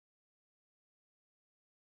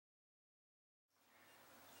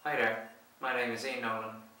Hi there, my name is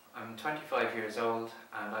Nolan. I'm 25 years old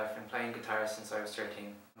and I've been playing guitar since I was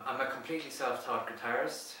 13. I'm a completely self-taught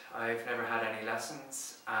guitarist. I've never had any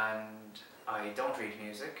lessons and I don't read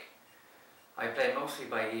music. I play mostly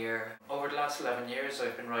by ear. Over the last 11 years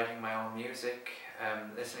I've been writing my own music,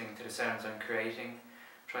 listening to the sounds I'm creating,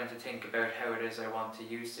 trying to think about how it is I want to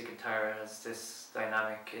use the guitar as this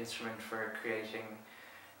dynamic instrument for creating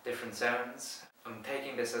different sounds. I'm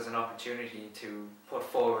taking this as an opportunity to put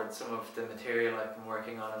forward some of the material I've been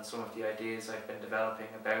working on and some of the ideas I've been developing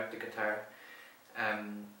about the guitar,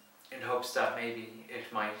 in hopes that maybe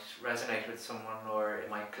it might resonate with someone or it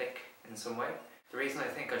might click in some way. The reason I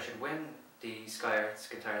think I should win the Sky Arts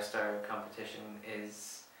Guitar Star competition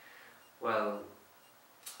is, well,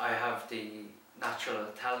 I have the natural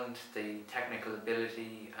talent, the technical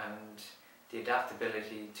ability and the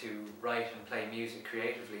adaptability to write and play music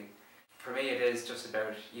creatively. For me it is just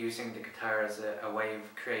about using the guitar as a way of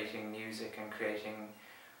creating music and creating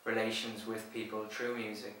relations with people through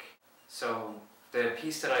music. So the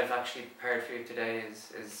piece that I've actually prepared for you today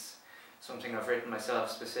is something I've written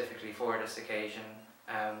myself specifically for this occasion.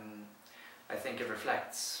 I think it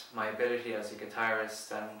reflects my ability as a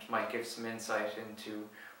guitarist and might give some insight into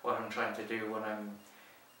what I'm trying to do when I'm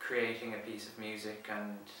creating a piece of music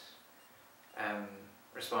and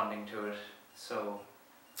responding to it. So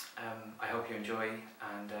I hope you enjoy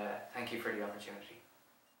and thank you for the opportunity.